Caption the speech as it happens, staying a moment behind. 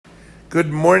Good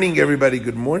morning, everybody.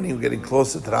 Good morning. We're getting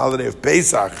closer to the holiday of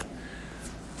Pesach.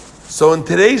 So in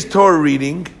today's Torah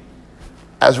reading,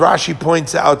 as Rashi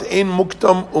points out, Ein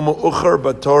muktam u'ma'ucher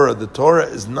b'Torah. The Torah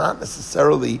is not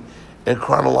necessarily in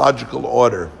chronological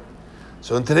order.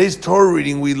 So in today's Torah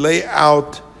reading, we lay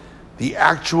out the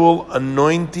actual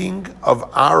anointing of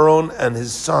Aaron and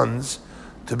his sons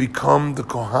to become the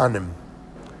Kohanim.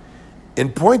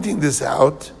 In pointing this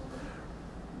out,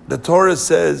 the Torah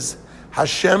says,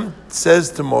 Hashem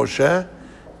says to Moshe,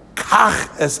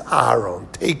 Kach es Aaron,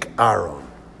 take Aaron.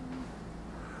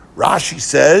 Rashi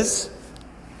says,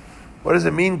 what does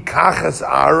it mean, Kach es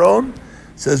Aaron?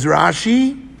 Says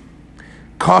Rashi,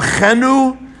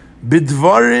 Kachenu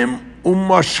bidvarim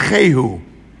umashchehu.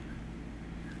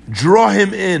 Draw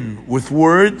him in with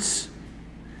words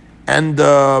and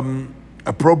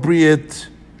appropriate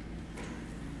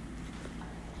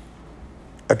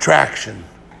attraction.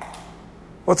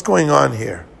 What's going on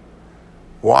here?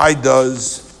 Why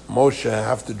does Moshe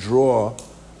have to draw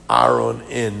Aaron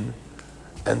in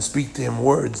and speak to him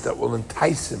words that will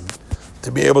entice him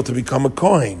to be able to become a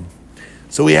Kohen?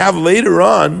 So we have later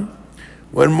on,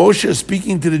 when Moshe is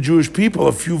speaking to the Jewish people,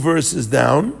 a few verses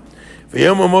down,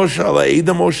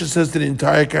 Moshe says to the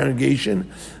entire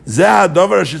congregation, this is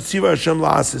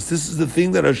the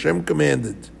thing that Hashem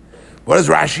commanded. What does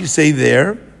Rashi say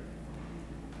there?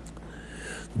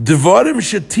 Devarim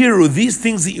shetiru, these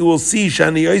things that you will see,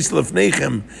 shani yois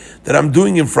lefnechem, that I'm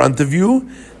doing in front of you,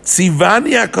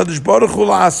 tzivani HaKadosh Baruch Hu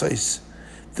la'asais.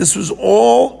 This was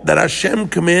all that Hashem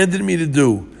commanded me to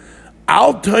do.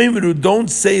 Al toimru, don't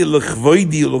say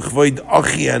l'chvoidi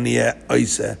achi ani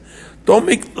oiseh.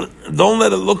 Don't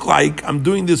let it look like I'm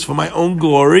doing this for my own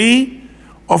glory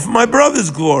or for my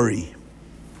brother's glory.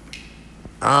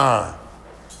 So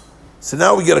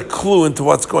now we get a clue into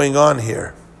what's going on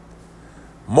here.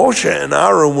 Moshe and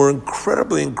Aaron were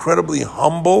incredibly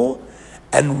humble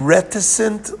and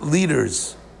reticent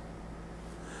leaders.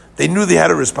 They knew they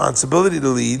had a responsibility to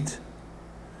lead,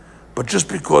 but just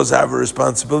because I have a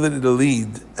responsibility to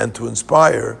lead and to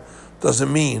inspire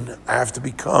doesn't mean I have to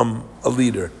become a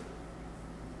leader.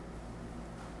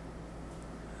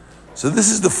 So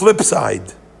this is the flip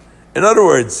side. In other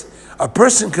words, a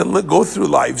person can go through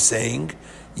life saying,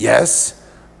 yes,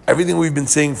 everything we've been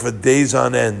saying for days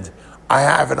on end, I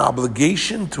have an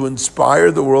obligation to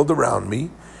inspire the world around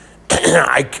me.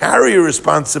 I carry a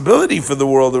responsibility for the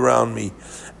world around me.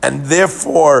 And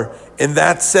therefore, in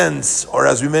that sense, or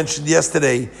as we mentioned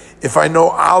yesterday, if I know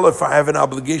Aleph, I have an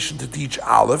obligation to teach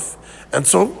Aleph. And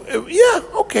so, yeah,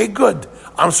 okay, good.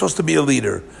 I'm supposed to be a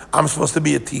leader. I'm supposed to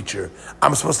be a teacher.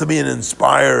 I'm supposed to be an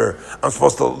inspirer. I'm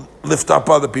supposed to lift up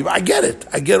other people. I get it.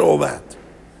 I get all that.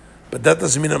 But that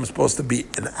doesn't mean I'm supposed to be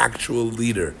an actual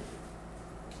leader.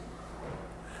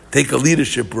 Take a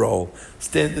leadership role,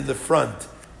 stand in the front,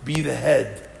 be the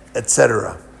head,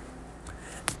 etc.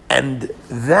 And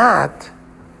that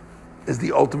is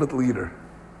the ultimate leader.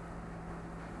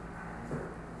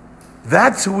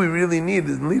 That's who we really need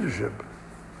in leadership.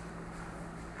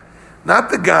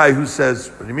 Not the guy who says,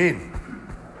 what do you mean?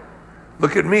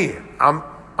 Look at me.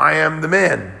 I am the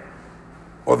man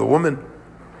or the woman.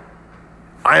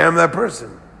 I am that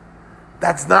person.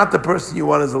 That's not the person you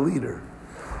want as a leader.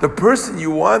 The person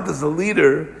you want as a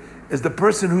leader is the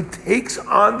person who takes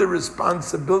on the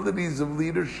responsibilities of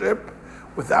leadership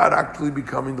without actually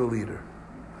becoming the leader.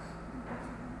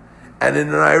 And in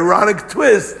an ironic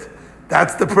twist,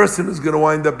 that's the person who's going to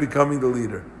wind up becoming the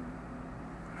leader.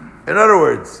 In other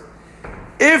words,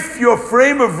 if your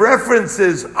frame of reference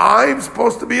is, I'm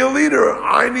supposed to be a leader,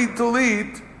 I need to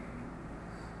lead,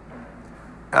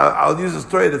 I'll use a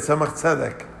story that Tzemach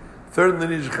Tzedek, third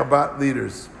lineage Chabad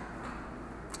leaders.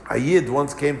 A Yid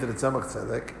once came to the Tzemach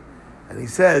Tzedek, and he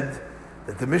said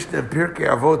that the Mishnah in Pirkei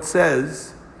Avot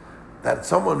says that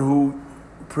someone who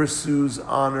pursues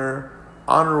honor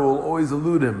will always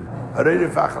elude him.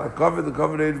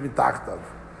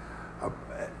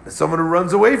 Someone who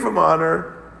runs away from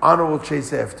honor will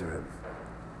chase after him.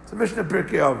 It's a Mishnah in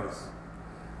Pirkei Avot.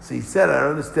 So he said, I don't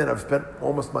understand, I've spent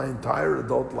almost my entire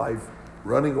adult life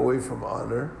running away from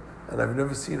honor, and I've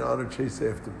never seen honor chase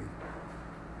after me.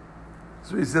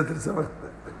 So he said to the Tzemach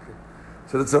Tzedek.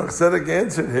 So the Tzemach Tzedek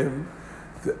answered him,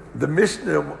 the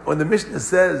Mishnah, when the Mishnah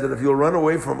says that if you'll run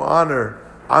away from honor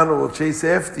will chase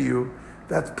after you,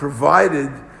 that's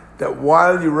provided that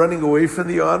while you're running away from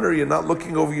the honor, you're not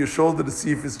looking over your shoulder to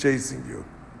see if it's chasing you.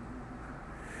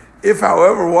 If,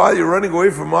 however, while you're running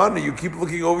away from honor, you keep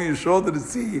looking over your shoulder to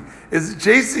see, is it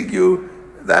chasing you,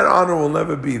 that honor will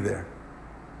never be there.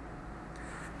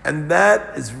 And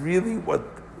that is really what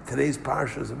today's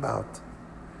parsha is about.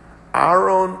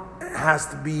 Aaron has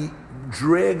to be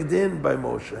dragged in by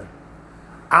Moshe.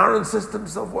 Aaron says to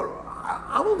himself, "What?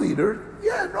 I'm a leader.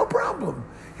 Yeah, no problem.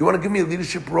 You want to give me a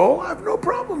leadership role? I have no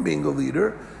problem being a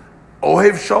leader.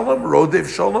 Ohev Shalom, Rodev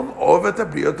Shalom, Ohev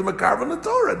Tabriyot Mekarvan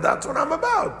Torah. That's what I'm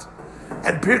about."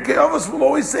 And Pirkei Avos will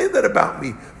always say that about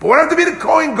me. But what do I have to be the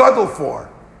Kohen Gadol for?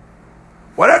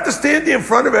 What do I have to stand there in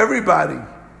front of everybody?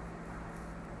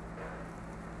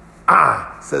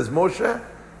 Says Moshe,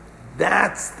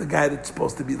 that's the guy that's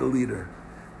supposed to be the leader.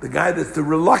 The guy that's the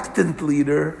reluctant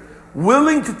leader,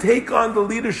 willing to take on the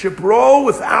leadership role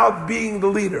without being the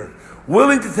leader.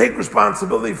 Willing to take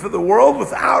responsibility for the world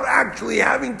without actually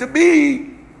having to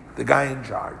be the guy in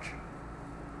charge.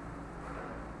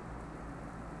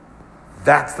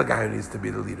 That's the guy who needs to be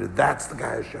the leader. That's the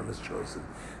guy Hashem has chosen.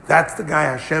 That's the guy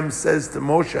Hashem says to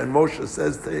Moshe, and Moshe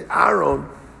says to Aaron,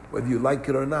 whether you like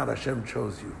it or not, Hashem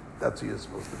chose you. That's who you're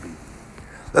supposed to be.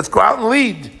 Let's go out and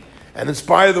lead and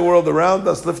inspire the world around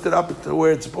us, lift it up to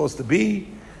where it's supposed to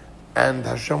be, and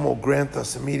Hashem will grant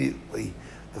us immediately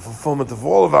the fulfillment of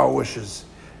all of our wishes.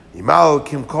 And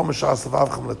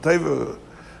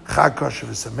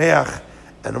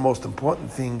the most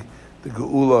important thing, the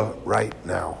Geula right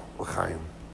now. L'chaim.